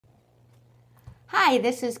Hi,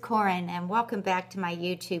 this is Koren and welcome back to my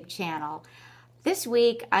YouTube channel. This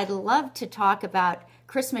week I'd love to talk about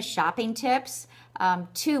Christmas shopping tips,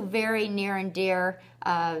 two very near and dear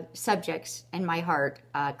subjects in my heart,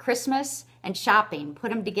 Christmas and shopping. Put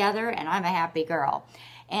them together and I'm a happy girl.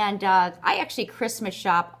 And I actually Christmas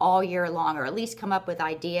shop all year long, or at least come up with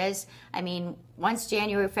ideas. I mean, once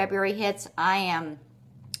January, February hits, I am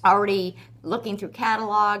already looking through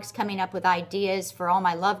catalogs, coming up with ideas for all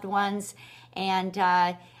my loved ones. And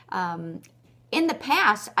in the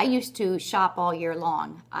past, I used to shop all year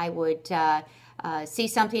long. I would see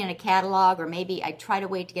something in a catalog, or maybe I'd try to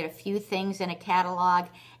wait to get a few things in a catalog,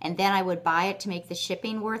 and then I would buy it to make the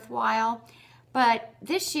shipping worthwhile. But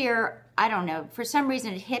this year, I don't know, for some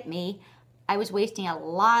reason it hit me. I was wasting a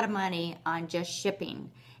lot of money on just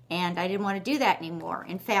shipping, and I didn't want to do that anymore.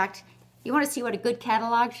 In fact, you want to see what a good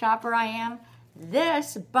catalog shopper I am?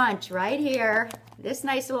 This bunch right here, this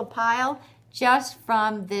nice little pile, just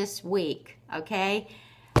from this week, okay?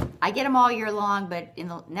 I get them all year long, but in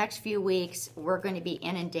the next few weeks, we're going to be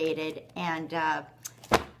inundated. And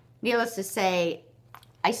needless to say,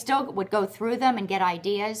 I still would go through them and get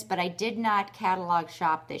ideas, but I did not catalog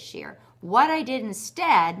shop this year. What I did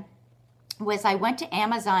instead was I went to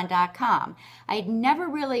Amazon.com. I had never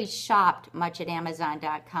really shopped much at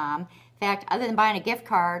Amazon.com. In fact, other than buying a gift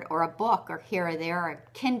card or a book or here or there, or a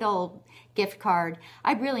Kindle gift card,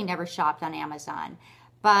 I really never shopped on Amazon.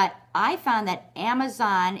 But I found that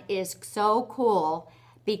Amazon is so cool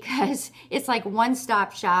because it's like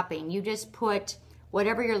one-stop shopping. You just put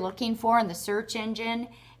whatever you're looking for in the search engine,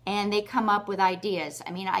 and they come up with ideas.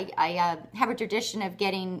 I mean, I have a tradition of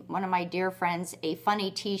getting one of my dear friends a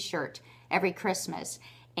funny t-shirt every Christmas.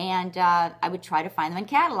 And I would try to find them in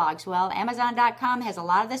catalogs. Well, Amazon.com has a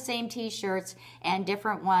lot of the same t-shirts and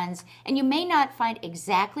different ones. And you may not find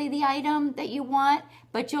exactly the item that you want,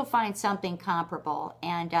 but you'll find something comparable.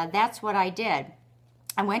 And that's what I did.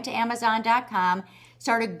 I went to Amazon.com,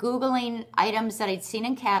 started Googling items that I'd seen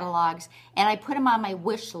in catalogs, and I put them on my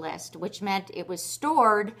wish list, which meant it was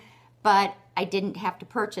stored, but I didn't have to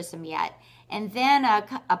purchase them yet. And then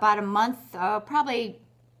about a month, probably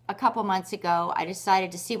a couple months ago, I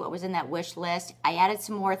decided to see what was in that wish list. I added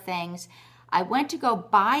some more things. I went to go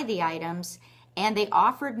buy the items, and they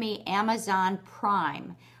offered me Amazon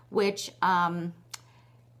Prime, which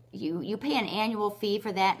you pay an annual fee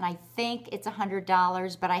for that, and I think it's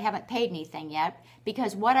 $100, but I haven't paid anything yet,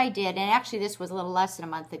 because what I did, and actually this was a little less than a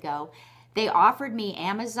month ago, they offered me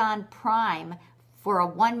Amazon Prime for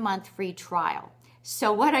a 1-month free trial.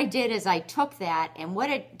 So what I did is I took that, and what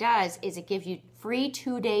it does is it gives you free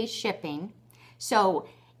 2-day shipping. So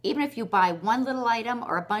even if you buy one little item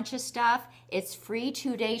or a bunch of stuff, it's free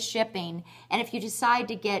 2-day shipping. And if you decide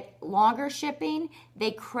to get longer shipping,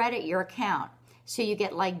 they credit your account. So you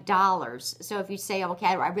get like dollars. So if you say, okay,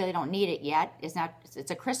 I really don't need it yet,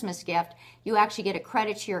 it's a Christmas gift, you actually get a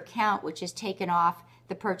credit to your account, which is taken off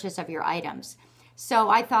the purchase of your items. So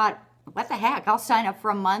I thought, what the heck, I'll sign up for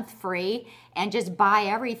a month free and just buy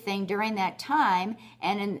everything during that time.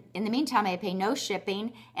 And in the meantime, I pay no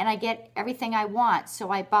shipping and I get everything I want. So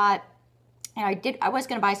I bought, and I was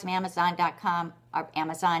going to buy some Amazon.com or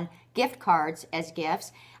Amazon gift cards as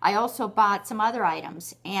gifts. I also bought some other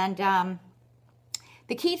items. And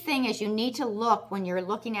the key thing is you need to look, when you're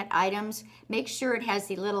looking at items, make sure it has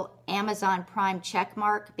the little Amazon Prime check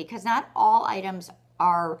mark, because not all items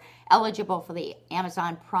are eligible for the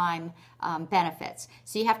Amazon Prime benefits.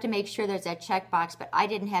 So you have to make sure there's that checkbox, but I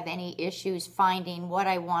didn't have any issues finding what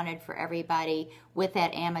I wanted for everybody with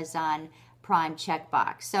that Amazon Prime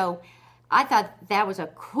checkbox. So I thought that was a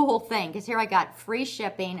cool thing, because here I got free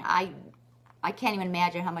shipping. I can't even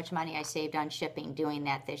imagine how much money I saved on shipping doing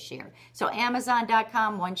that this year. So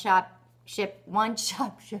Amazon.com,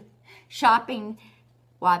 shopping.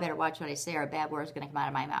 Well, I better watch what I say, or a bad word is going to come out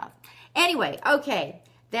of my mouth. Anyway, okay,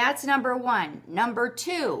 that's number one. Number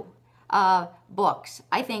two, books.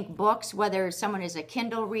 I think books, whether someone is a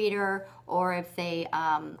Kindle reader or if they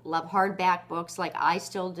love hardback books like I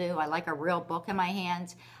still do, I like a real book in my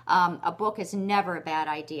hands, a book is never a bad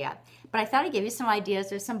idea. But I thought I'd give you some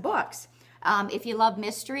ideas of some books. If you love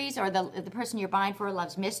mysteries, or the person you're buying for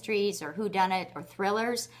loves mysteries or whodunit or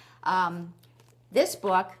thrillers, this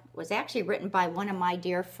book was actually written by one of my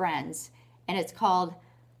dear friends, and it's called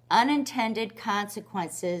Unintended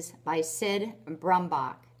Consequences by Sid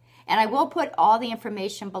Brumbach. And I will put all the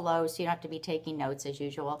information below so you don't have to be taking notes as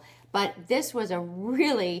usual. But this was a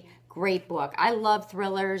really great book. I love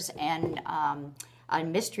thrillers and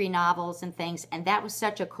mystery novels and things, and that was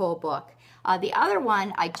such a cool book. The other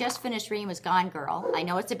one I just finished reading was Gone Girl. I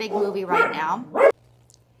know it's a big movie right now.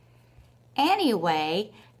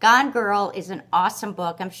 Anyway, Gone Girl is an awesome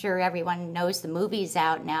book. I'm sure everyone knows the movie's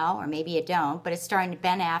out now, or maybe you don't, but it's starring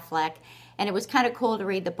Ben Affleck, and it was kind of cool to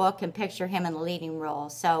read the book and picture him in the leading role.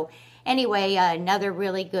 So anyway, another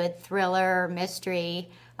really good thriller, mystery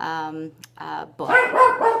book.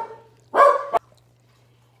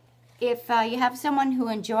 If you have someone who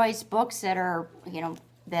enjoys books that are,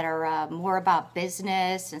 more about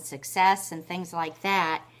business and success and things like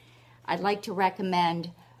that, I'd like to recommend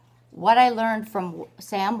What I Learned from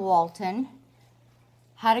Sam Walton,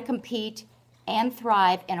 How to Compete and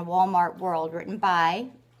Thrive in a Wal-Mart World, written by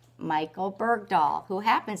Michael Bergdahl, who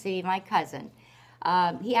happens to be my cousin.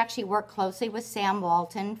 He actually worked closely with Sam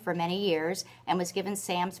Walton for many years and was given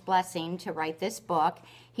Sam's blessing to write this book.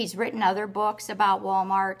 He's written other books about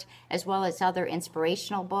Wal-Mart as well as other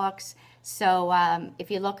inspirational books. So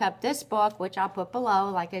if you look up this book, which I'll put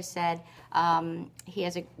below, like I said, he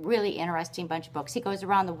has a really interesting bunch of books. He goes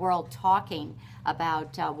around the world talking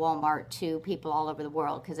about Wal-Mart to people all over the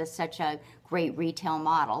world because it's such a great retail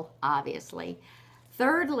model, obviously.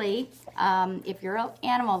 Thirdly, if you're an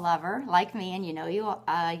animal lover like me, and you know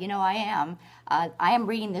I am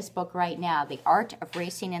reading this book right now, The Art of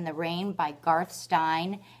Racing in the Rain by Garth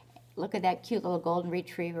Stein. Look at that cute little golden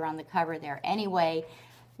retriever on the cover there. Anyway,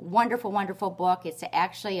 wonderful, wonderful book. It's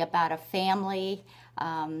actually about a family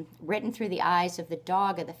written through the eyes of the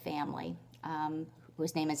dog of the family,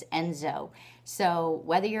 whose name is Enzo. So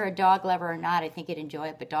whether you're a dog lover or not, I think you'd enjoy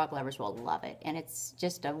it, but dog lovers will love it. And it's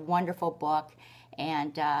just a wonderful book.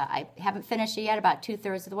 And I haven't finished it yet, about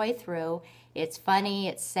 2/3 of the way through. It's funny,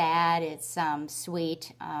 it's sad, it's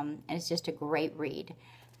sweet, and it's just a great read.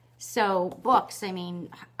 So books, I mean,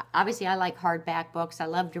 obviously I like hardback books. I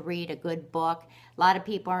love to read a good book. A lot of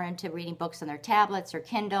people are into reading books on their tablets or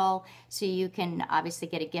Kindle, so you can obviously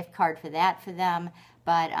get a gift card for that for them,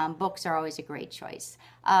 but books are always a great choice.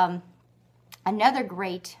 Another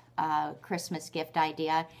great Christmas gift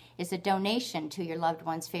idea is a donation to your loved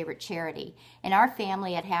one's favorite charity. In our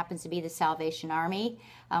family, it happens to be the Salvation Army.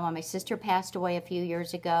 When my sister passed away a few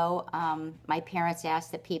years ago, my parents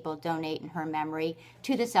asked that people donate in her memory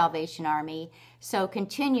to the Salvation Army. So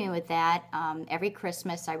continuing with that, every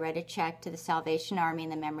Christmas I write a check to the Salvation Army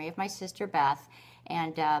in the memory of my sister Beth,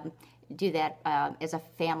 and do that as a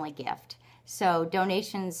family gift. So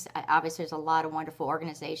donations, obviously there's a lot of wonderful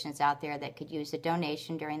organizations out there that could use a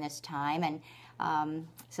donation during this time, and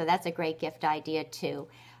so that's a great gift idea too.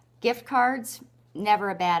 Gift cards, never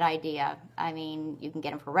a bad idea. I mean, you can get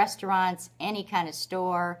them for restaurants, any kind of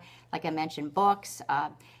store, like I mentioned, books.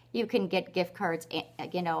 You can get gift cards,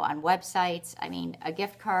 on websites. I mean, a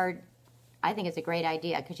gift card, I think is a great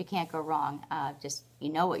idea because you can't go wrong. Just,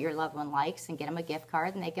 what your loved one likes and get them a gift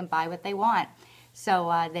card and they can buy what they want.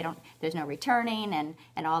 So there's no returning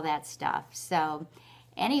and all that stuff. So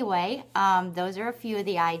anyway, those are a few of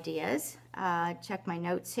the ideas. Check my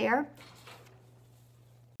notes here.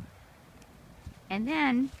 And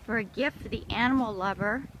then for a gift for the animal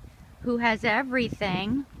lover who has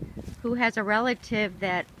everything, who has a relative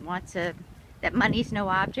that that money's no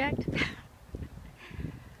object.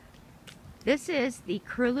 This is the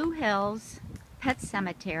Curlew Hills Pet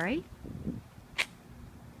Cemetery.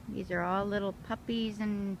 These are all little puppies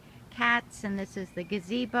and cats, and this is the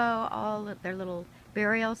gazebo, all of their little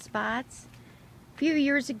burial spots. A few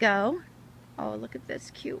years ago, oh, look at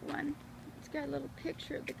this cute one. It's got a little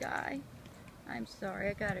picture of the guy. I'm sorry,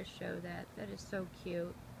 I gotta show that. That is so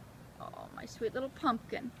cute. Oh, my sweet little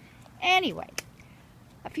pumpkin. Anyway,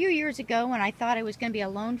 a few years ago when I thought I was going to be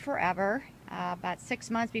alone forever, about 6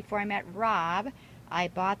 months before I met Rob, I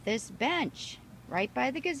bought this bench right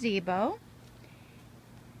by the gazebo.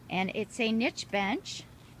 And it's a niche bench,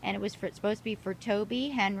 and it was supposed to be for Toby,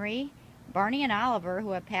 Henry, Barney, and Oliver,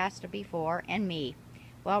 who have passed before, and me.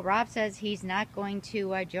 Well, Rob says he's not going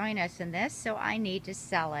to join us in this, so I need to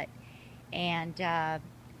sell it. And I'll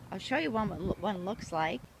show you what one looks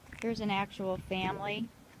like. Here's an actual family.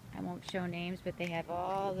 I won't show names, but they have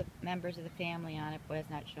all the members of the family on it. Boy, it's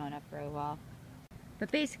not showing up very well.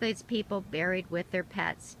 But basically, it's people buried with their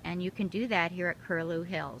pets, and you can do that here at Curlew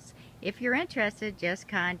Hills. If you're interested, just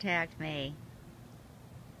contact me.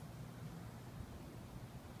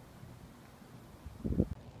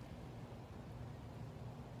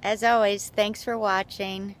 As always, thanks for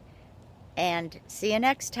watching, and see you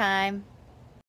next time.